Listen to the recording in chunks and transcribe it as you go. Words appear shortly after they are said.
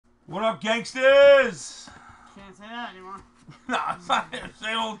What up, gangsters? Can't say that anymore. Nah, it's not. I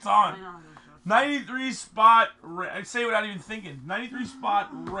say it all the time. 93 spot. I say it without even thinking. 93 spot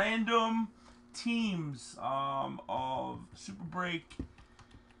random teams of Super Break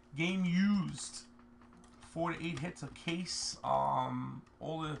game used. 4 to 8 hits a case. All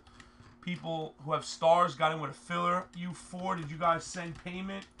the people who have stars got in with a filler. You 4, did you guys send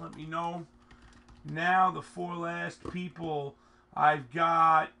payment? Let me know. Now the 4 last people. I've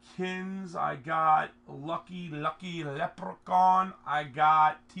got Kins, I got Lucky Leprechaun, I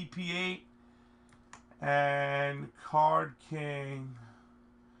got TP8, and Card King.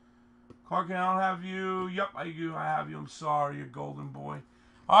 Card King, I don't have you. Yep, I do. I have you. I'm sorry, you're golden boy.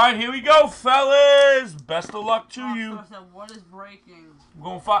 All right, here we go, fellas. Best of luck to you. What is breaking?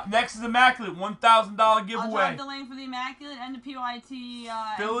 We're going to next is Immaculate, $1,000 giveaway. I'll drop the link for the Immaculate and the PYT.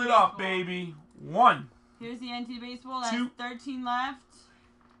 Fill it up, baby. 1. Here's the NT baseball. That's 2, 13 left.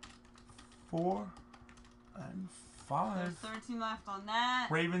 4, and 5. There's 13 left on that.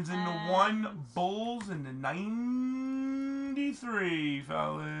 Ravens in the 1, Bulls in the 93,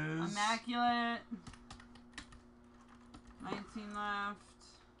 fellas. Immaculate. 19 left.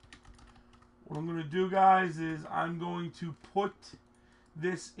 What I'm going to do, guys, is I'm going to put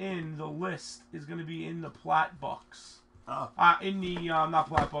this in. The list is going to be in the Plat Bucks. In the, not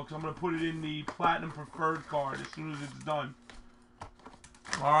Plat Bucks. I'm going to put it in the Platinum Preferred card as soon as it's done.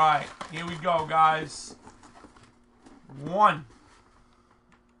 All right. Here we go, guys. 1,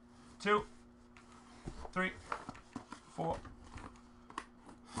 2, 3, 4,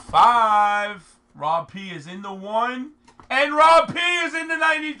 5. Rob P is in the 1. And Rob P is in the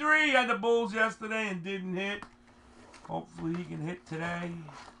 93. Had the Bulls yesterday and didn't hit. Hopefully he can hit today.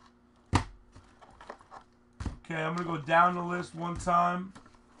 Okay, I'm going to go down the list one time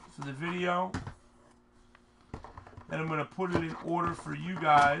for the video. Then I'm going to put it in order for you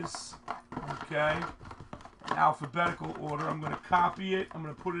guys. Okay. In alphabetical order. I'm going to copy it. I'm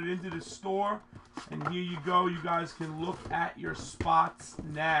going to put it into the store. And here you go. You guys can look at your spots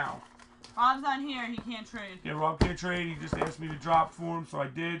now. Rob's not here. He can't trade. Yeah, Rob can't trade. He just asked me to drop for him, so I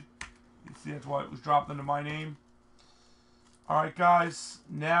did. You see, that's why it was dropped under my name. Alright, guys.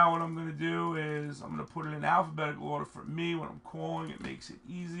 Now what I'm going to do is I'm going to put it in alphabetical order for me when I'm calling. It makes it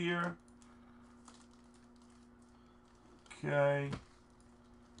easier. Okay.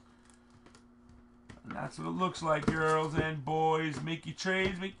 And that's what it looks like, girls and boys. Make your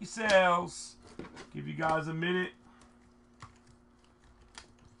trades, make your sales. Give you guys a minute.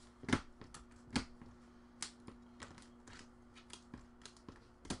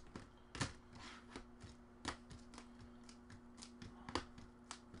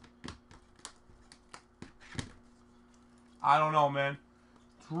 I don't know, man.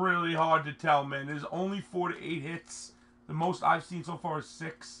 It's really hard to tell, man. There's only 4 to 8 hits. The most I've seen so far is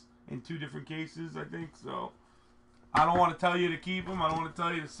 6 in 2 different cases, I think. So, I don't want to tell you to keep them. I don't want to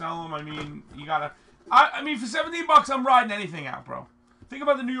tell you to sell them. I mean, you gotta... I mean, for 17 bucks, I'm riding anything out, bro. Think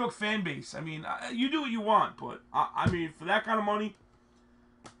about the New York fan base. I mean, you do what you want, but, I mean, for that kind of money,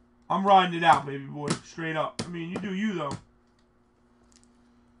 I'm riding it out, baby boy. Straight up. I mean, you do you, though.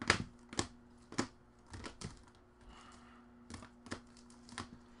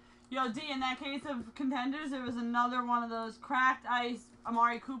 Yo, D, in that case of contenders, there was another one of those cracked ice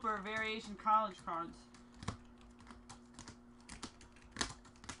Amari Cooper variation college cards.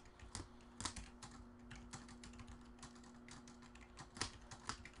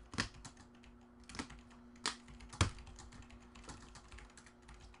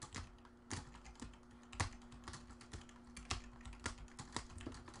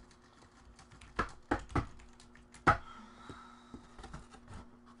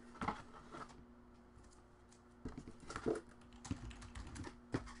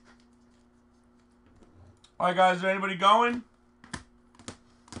 Alright, guys, is there anybody going?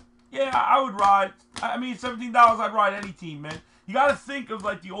 Yeah, I would ride. I mean, $17, I'd ride any team, man. You got to think of,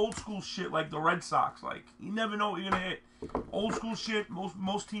 like, the old school shit, like the Red Sox. Like, you never know what you're going to hit. Old school shit,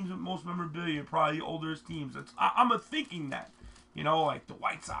 most teams with most memorabilia are probably the oldest teams. I'm thinking that. You know, like, the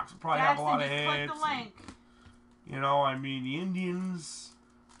White Sox will probably have a lot of hits. Click the link. And, you know, I mean, the Indians.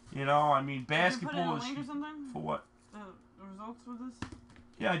 You know, I mean, basketball Did you put in a link or something? For what? The results for this?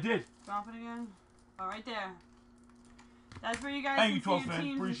 Yeah, I did. Drop it again. Oh, right there. That's where you guys Thank you, can see 12 your fan.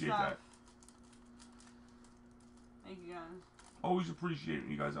 teams Appreciate and stuff. that. Thank you, guys. Always appreciate it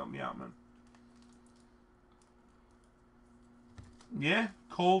when you guys help me out, man. Yeah,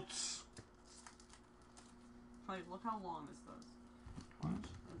 Colts. Like, look how long this does.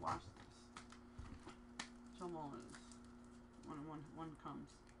 Watch this. Show them all it is. When it comes.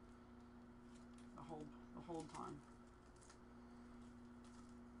 The whole time.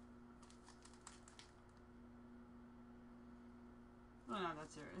 Probably not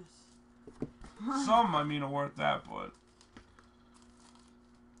that serious. Some, I mean, are worth that, but...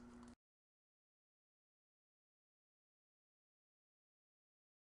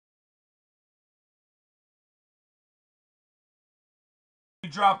 You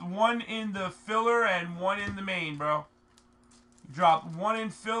dropped one in the filler and one in the main, bro. You dropped one in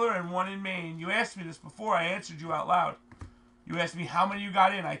filler and one in main. You asked me this before. I answered you out loud. You asked me how many you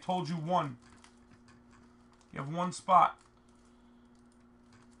got in. I told you one. You have one spot.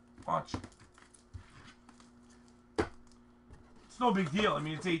 Watch. It's no big deal. I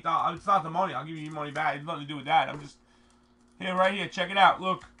mean, it's $8. It's not the money. I'll give you your money back. It's nothing to do with that. I'm just... Here, right here. Check it out.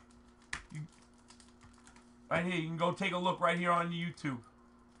 Look. Right here. You can go take a look right here on YouTube.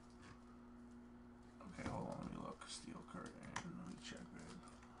 Okay, hold on. Let me look. Steel curtain. Let me check it.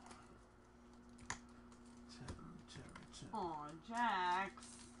 Oh, Jax.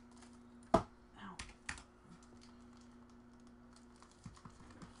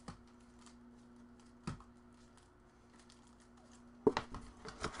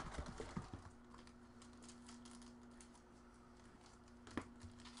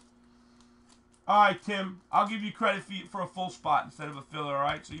 Alright, Tim. I'll give you credit for a full spot instead of a filler,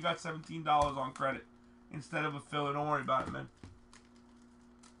 alright? So you got $17 on credit instead of a filler. Don't worry about it, man.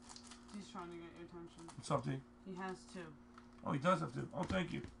 He's trying to get your attention. What's up, T? He has two. Oh, he does have two. Oh,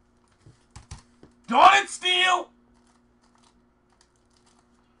 thank you. Darn it, Steel!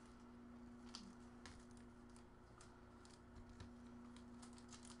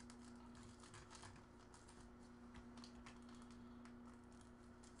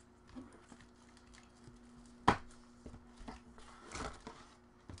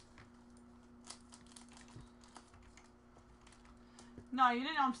 No, you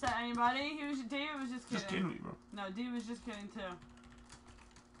didn't upset anybody. David was just kidding. Just kidding with you, bro. No, David was just kidding too.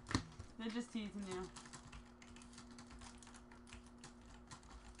 They're just teasing you.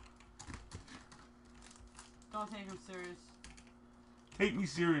 Don't take him serious. Take me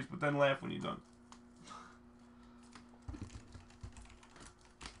serious, but then laugh when you're done.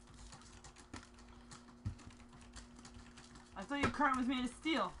 I thought your curtain was made of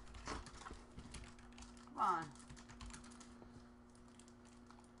steel. Come on.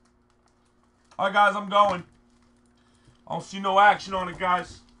 Alright, guys, I'm going. I don't see no action on it,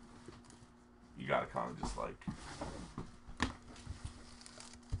 guys. You gotta kind of just like...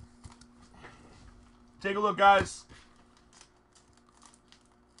 Take a look, guys.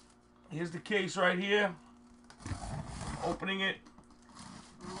 Here's the case right here. Opening it.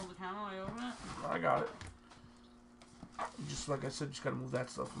 Hold the camera while you open it? I got it. Just like I said, just gotta move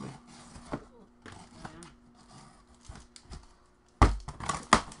that stuff for me.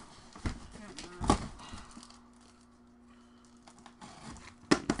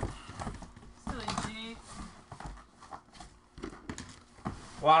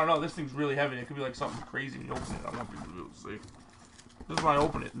 Well, I don't know. This thing's really heavy. It could be like something crazy when you open it. I want people to be able to see. This is when I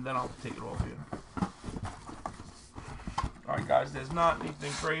open it, and then I'll take it off here. Alright, guys. There's not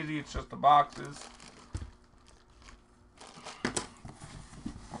anything crazy. It's just the boxes.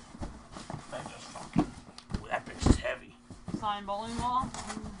 That just fucking... Ooh, that bitch is heavy. Signed bowling ball?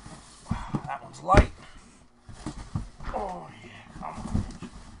 Wow, that one's light. Oh, yeah. Come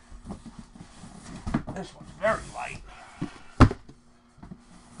on. This one's very light.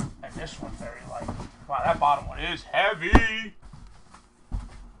 This one's very light. Wow, that bottom one is heavy.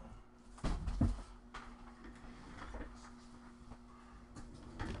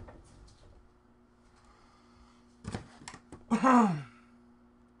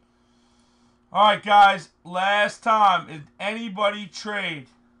 Alright, guys. Last time. Did anybody trade?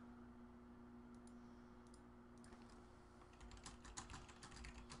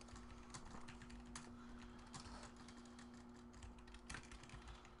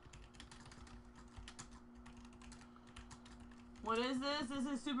 What is this? This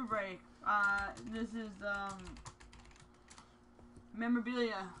is Super Break. This is,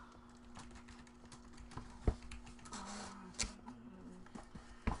 Memrobilia.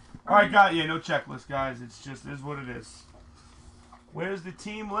 Alright, guys. Yeah, no checklist, guys. It's just is what it is. Where's the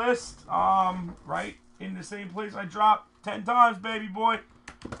team list? Right in the same place I dropped 10 times, baby boy.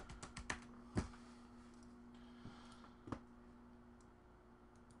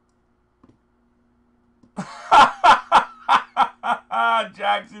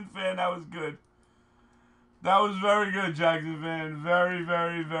 Jackson fan, that was good. That was very good, Jackson fan. Very,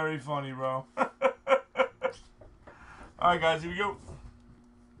 very, very funny, bro. Alright, guys, here we go.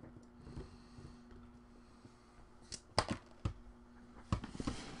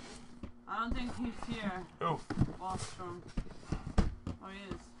 I don't think he's here. Oh. Wallstrom. Oh,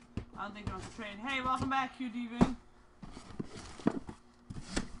 he is. I don't think he wants to trade. Hey, welcome back, QDV.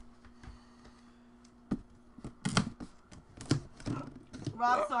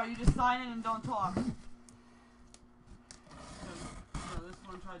 Rockstar, you just sign in and don't talk. So this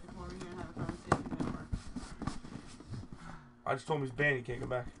one tried to come over here and have a conversation. It didn't work. I just told him he's banned. He can't come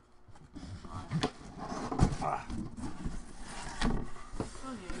back. Ah.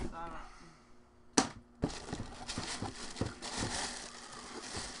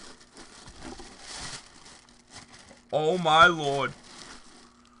 Oh my lord.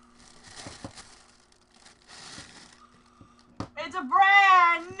 It's a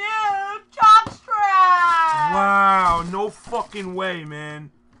brand new jockstrap! Wow, no fucking way,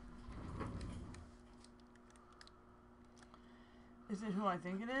 man. Is it who I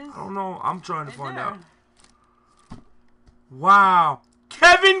think it is? I don't know. I'm trying to find out. Wow.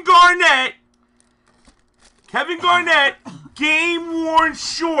 Kevin Garnett. Kevin Garnett, game-worn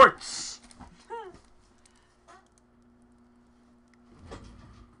shorts.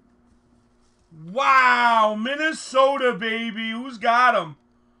 Wow, Minnesota, baby. Who's got him?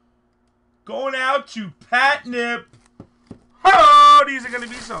 Going out to Pat Nip. Oh, these are going to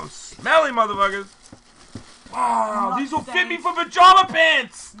be so smelly, motherfuckers. Wow, these will fit me for pajama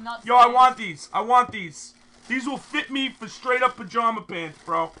pants. Yo, I want these. I want these. These will fit me for straight up pajama pants,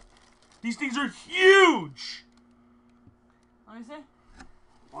 bro. These things are huge. Let me see.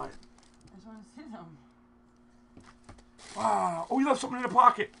 What? I just want to see them. Wow. Oh, you left something in the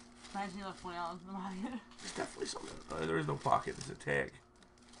pocket. Imagine you left $20 in the pocket. There's definitely something. There is no pocket. There's a tag.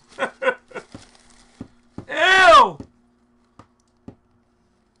 Ew!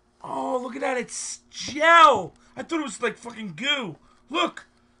 Oh, look at that. It's gel. I thought it was like fucking goo. Look.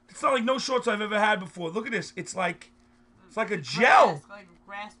 It's not like no shorts I've ever had before. Look at this. It's like a gel. It's like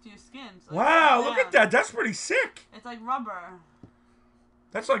grasp to your skin. So wow, look at that. That's pretty sick. It's like rubber.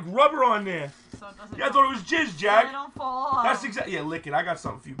 That's like rubber on there. So it doesn't I thought it was jizz, Jack. So they don't fall off. That's exactly. Yeah, lick it. I got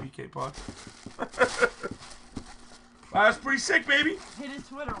something for you, BK Pod. Wow, that's pretty sick, baby. Hit his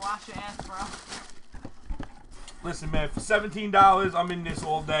Twitter. Wash your ass, bro. Listen, man, for $17, I'm in this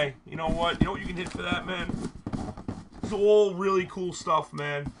all day. You know what? You know what you can hit for that, man? It's all really cool stuff,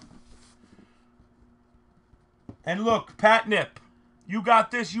 man. And look, Pat Nip, you got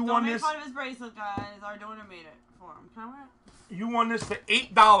this. You won this. Don't make fun of his bracelet, guys. Our donor made it for him. Can I wear it? You won this for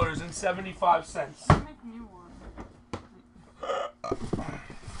 $8.75. I'm making you one.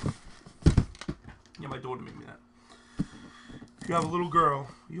 Yeah, my daughter made me that. If you have a little girl,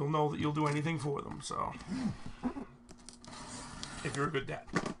 you'll know that you'll do anything for them, so. If you're a good dad.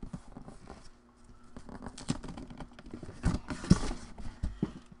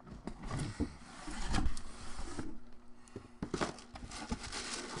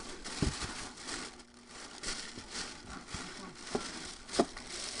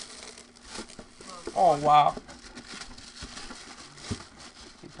 Oh, wow.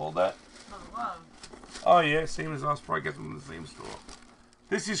 You pulled that? Oh, yeah, same as us. Probably get them in the same store.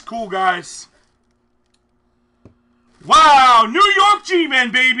 This is cool, guys. Wow, New York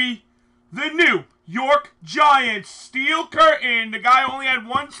G-Men, baby. The New York Giants. Steel curtain. The guy only had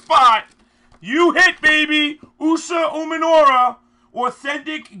one spot. You hit, baby. Usa Uminora.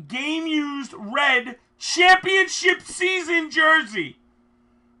 Authentic game-used red championship season jersey.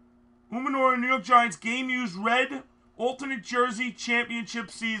 Uminora, New York Giants, game-used red alternate jersey championship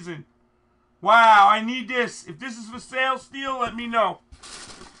season. Wow, I need this. If this is for sale, Steel, let me know.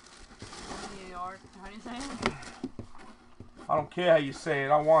 New York. How do you say it? I don't care how you say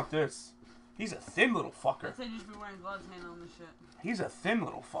it. I want this. He's a thin little fucker. I'd say just be wearing gloves handling this shit. He's a thin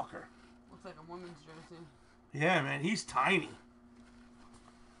little fucker. Looks like a woman's jersey. Yeah, man. He's tiny.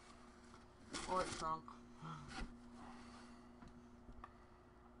 Or it's shrunk.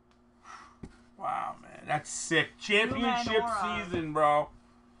 Wow, man. That's sick. Championship season, bro.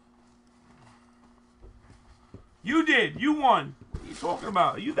 You did. You won. What are you talking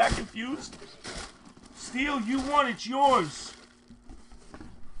about? Are you that confused? Steel, you won. It's yours.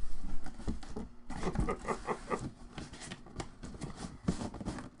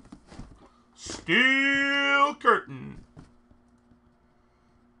 Steel curtain.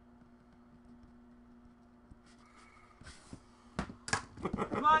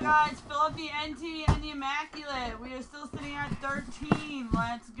 Come on, guys. Fill up the NT and the Immaculate. We are still sitting at 13.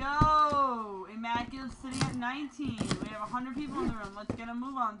 Let's go. Immaculate sitting at 19. We have 100 people in the room. Let's get a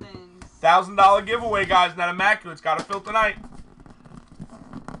move on things. $1,000 giveaway, guys. That Immaculate's got to fill tonight.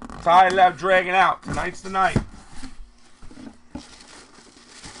 Tired of dragging out. Tonight's the night.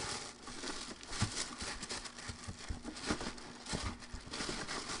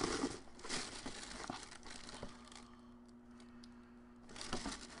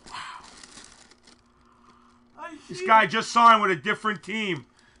 This guy just signed with a different team.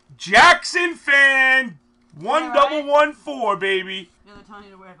 Jackson fan. 1114, baby. You're the telling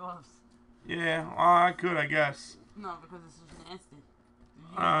you to wear gloves. Yeah, I could, I guess. No, because this is nasty.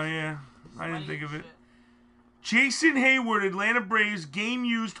 Oh, yeah. I didn't think of it. Shit. Jason Hayward, Atlanta Braves,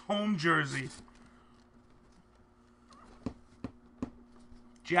 game-used home jersey.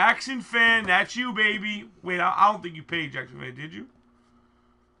 Jackson Fan, that's you, baby. Wait, I don't think you paid Jackson Fan, did you?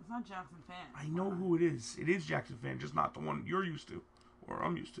 It's not Jackson Fan. I know who it is. It is Jackson Fan, just not the one you're used to. Or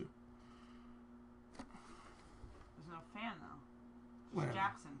I'm used to. There's no fan, though. Whatever.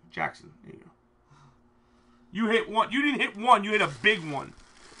 Jackson. Jackson. There you go. You hit one. You didn't hit one. You hit a big one.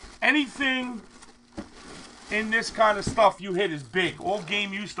 Anything in this kind of stuff you hit is big. All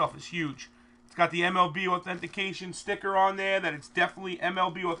game use stuff is huge. It's got the MLB authentication sticker on there that it's definitely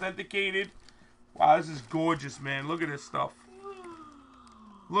MLB authenticated. Wow, this is gorgeous, man. Look at this stuff.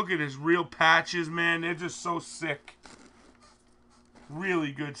 Look at his real patches, man. They're just so sick.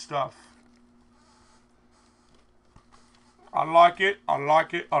 Really good stuff. I like it. I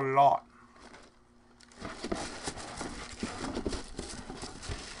like it a lot.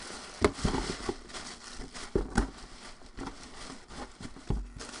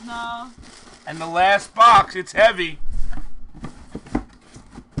 No. And the last box, it's heavy.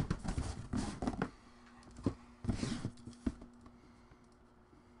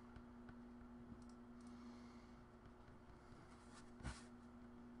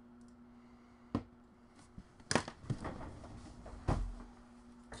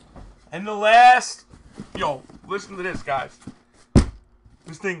 And the last, yo, listen to this, guys.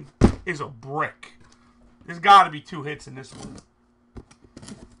 This thing is a brick. There's got to be 2 hits in this one.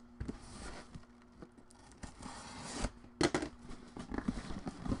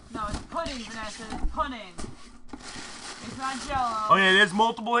 No, it's pudding, Vanessa. It's pudding. It's not Jell-O. Oh yeah, there's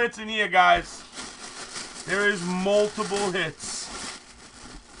multiple hits in here, guys. There is multiple hits.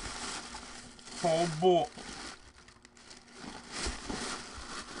 Oh boy.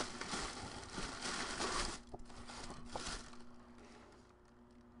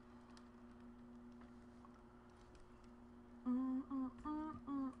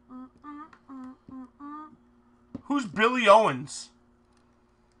 Who's Billy Owens?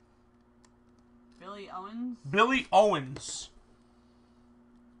 Billy Owens? Billy Owens.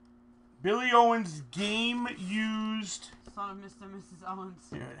 Billy Owens, game used. Son of Mr. and Mrs. Owens.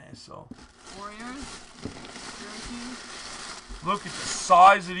 You're an asshole. Warriors? Syracuse? Look at the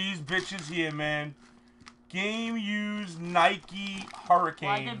size of these bitches here, man. Game used Nike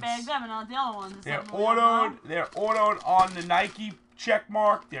Hurricanes. Why'd they bag them and not the other ones? They're autoed on the Nike check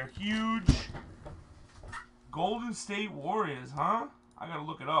mark. They're huge. Golden State Warriors, huh? I gotta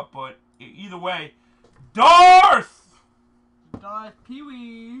look it up, but either way, Darth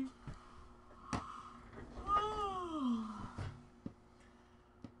Pee-wee.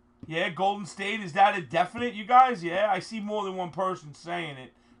 Yeah, Golden State, is that a definite, you guys? Yeah, I see more than one person saying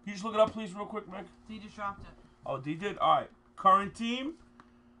it. Can you just look it up, please, real quick, Mick? D just dropped it. Oh, D did? All right. Current team?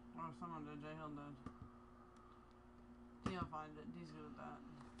 Oh, someone did. J-Hill did. D will find it. D's good at that.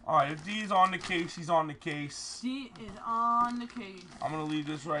 All right, if D's on the case, he's on the case. D is on the case. I'm going to leave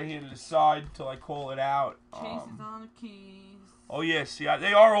this right here to the side until I call it out. Chase is on the keys. Oh, yes. See,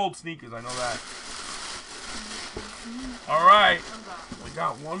 they are old sneakers. I know that. All right. We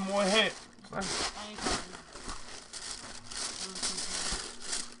got one more hit.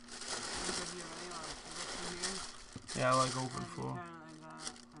 Yeah, I like open floor.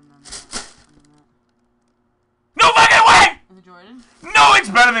 No fucking way! Is it Jordan? No, it's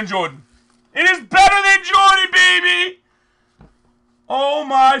better than Jordan. It is better than Jordan, baby! Oh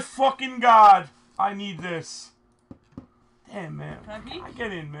my fucking God. I need this. Damn, man. Can I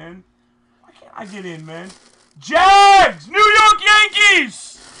get in, man. Why can't I get in, man? Jags! New York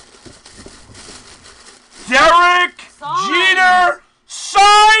Yankees! Derek Jeter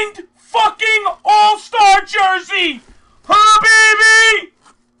signed fucking All-Star jersey! Huh, baby?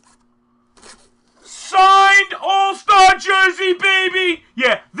 Signed All-Star jersey, baby!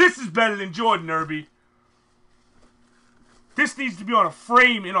 Yeah, this is better than Jordan, Irby. This needs to be on a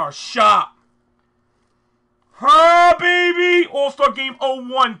frame in our shop. Huh, baby? All-Star Game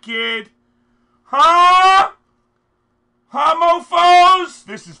 01, kid. Huh? Huh, mofos?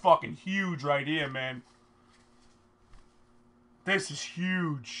 This is fucking huge right here, man. This is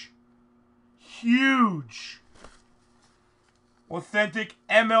huge. Huge. Authentic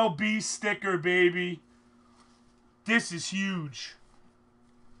MLB sticker, baby. This is huge.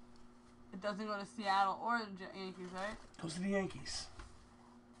 It doesn't go to Seattle or the Yankees, right? Goes to the Yankees.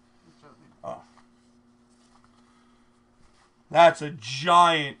 Just joking. Oh. That's a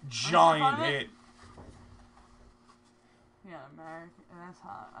giant hit. Yeah, American. That's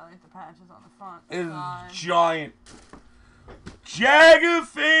hot. I like the patches on the front. It is giant. Jagger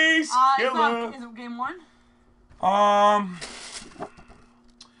face killer. Is it game one? I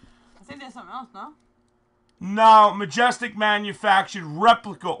think there's something else, no? No, Majestic manufactured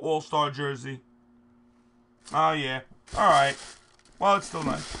replica All-Star jersey. Oh, yeah. All right. Well, it's still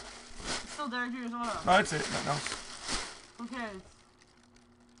nice. It's still Derek Jeter's auto. No, that's it. No. Who cares?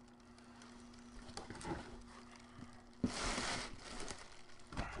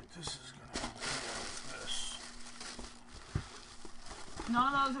 This is going to be this.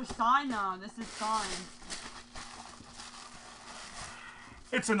 None of those are signed, though. This is signed.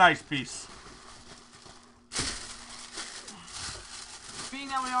 It's a nice piece. Being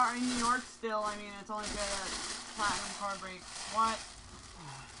that we are in New York still, I mean, it's only fair that platinum card break. What?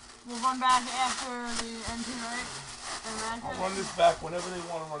 We'll run back after the NT, right? I'll run this back whenever they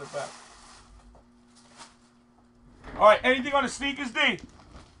want to run it back. All right, anything on the sneakers, D?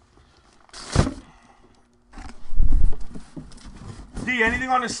 D, anything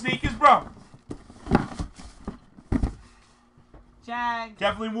on the sneakers, bro? Jag.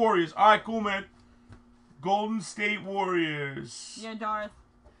 Definitely Warriors. All right, cool, man. Golden State Warriors. Yeah, Darth.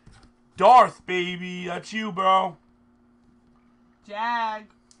 Darth, baby. That's you, bro. Jag.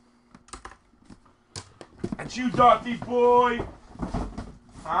 That's you, Darthy boy.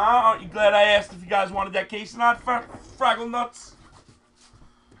 Aren't you glad I asked if you guys wanted that case or not, Fraggle Nuts?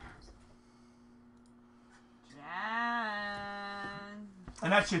 Jag.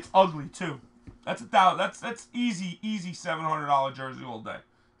 And that shit's ugly too. That's that's easy $700 jersey all day.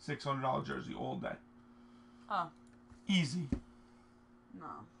 $600 jersey all day. Oh. Easy. No.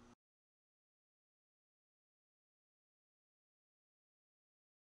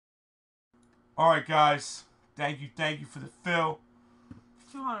 All right, guys. Thank you for the fill.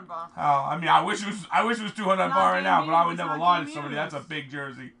 $200. I mean, I wish it was $200 right now, but I would never lie to somebody. That's a big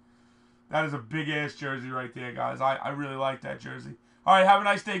jersey. That is a big ass jersey right there, guys. I really like that jersey. All right, have a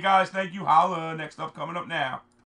nice day, guys. Thank you. Holla. Next up, coming up now.